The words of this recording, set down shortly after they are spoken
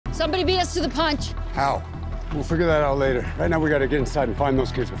Somebody beat us to the punch. How? We'll figure that out later. Right now, we gotta get inside and find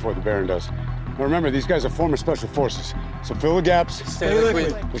those kids before the Baron does. Now remember, these guys are former special forces, so fill the gaps. Stay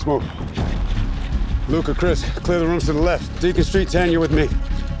liquid. Let's move. Luca, Chris, clear the rooms to the left. Deacon Street 10, you're with me.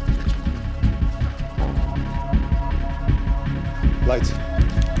 Lights.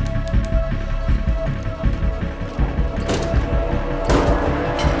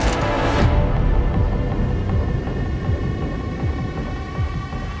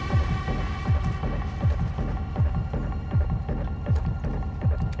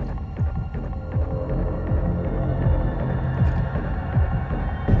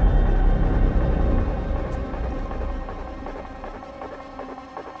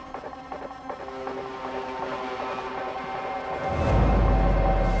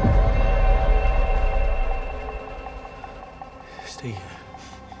 Stay here.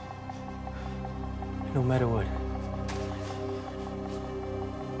 No matter what.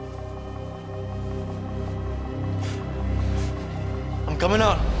 I'm coming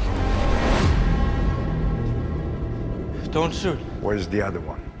out. Don't shoot. Where's the other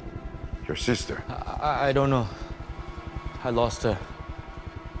one? Your sister? I don't know. I lost her.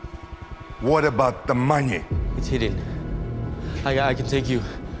 What about the money? It's hidden. I can take you,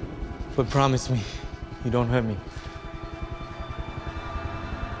 but promise me, you don't hurt me.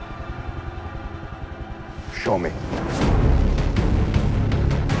 Show me.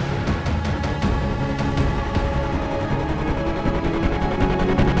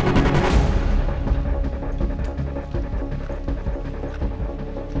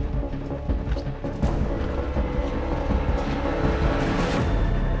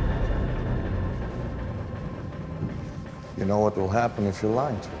 You know what will happen if you're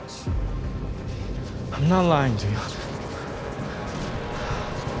lying to us? I'm not lying to you.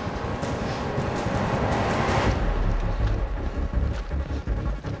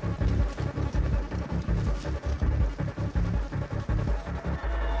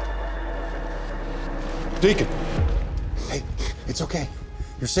 Deacon. Hey, it's okay.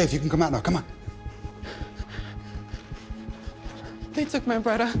 You're safe. You can come out now. Come on. They took my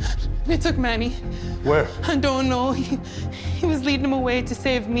brother. They took Manny. Where? I don't know. He was leading him away to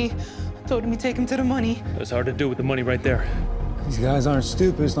save me. Told me take him to the money. It's hard to do with the money right there. These guys aren't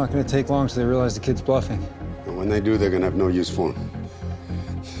stupid. It's not going to take long till they realize the kid's bluffing. And when they do, they're gonna have no use for him.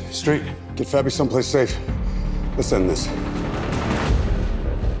 Street, get Fabi someplace safe. Let's end this.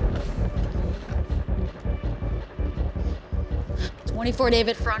 "24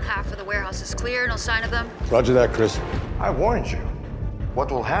 David, front half of the warehouse is clear. No sign of them." Roger that, Chris. I warned you.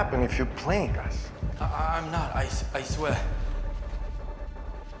 What will happen if you're playing us? I'm not, I swear.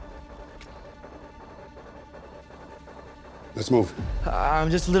 Let's move.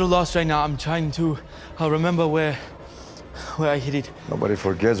 I'm just a little lost right now. I'm trying to remember where I hid it. Nobody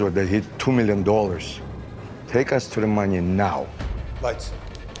forgets where they hid $2 million. Take us to the money now. Lights.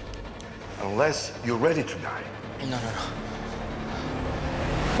 Unless you're ready to die. No.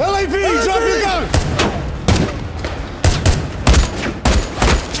 LAV, drop your gun!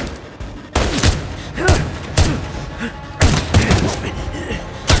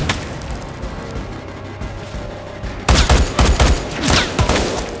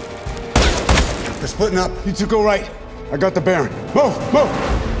 They're splitting up. You two go right. I got the Baron. Move!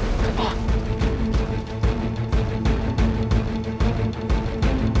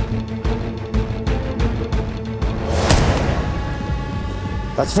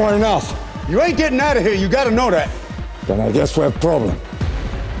 That's far enough. You ain't getting out of here. You gotta know that. Then I guess we have a problem.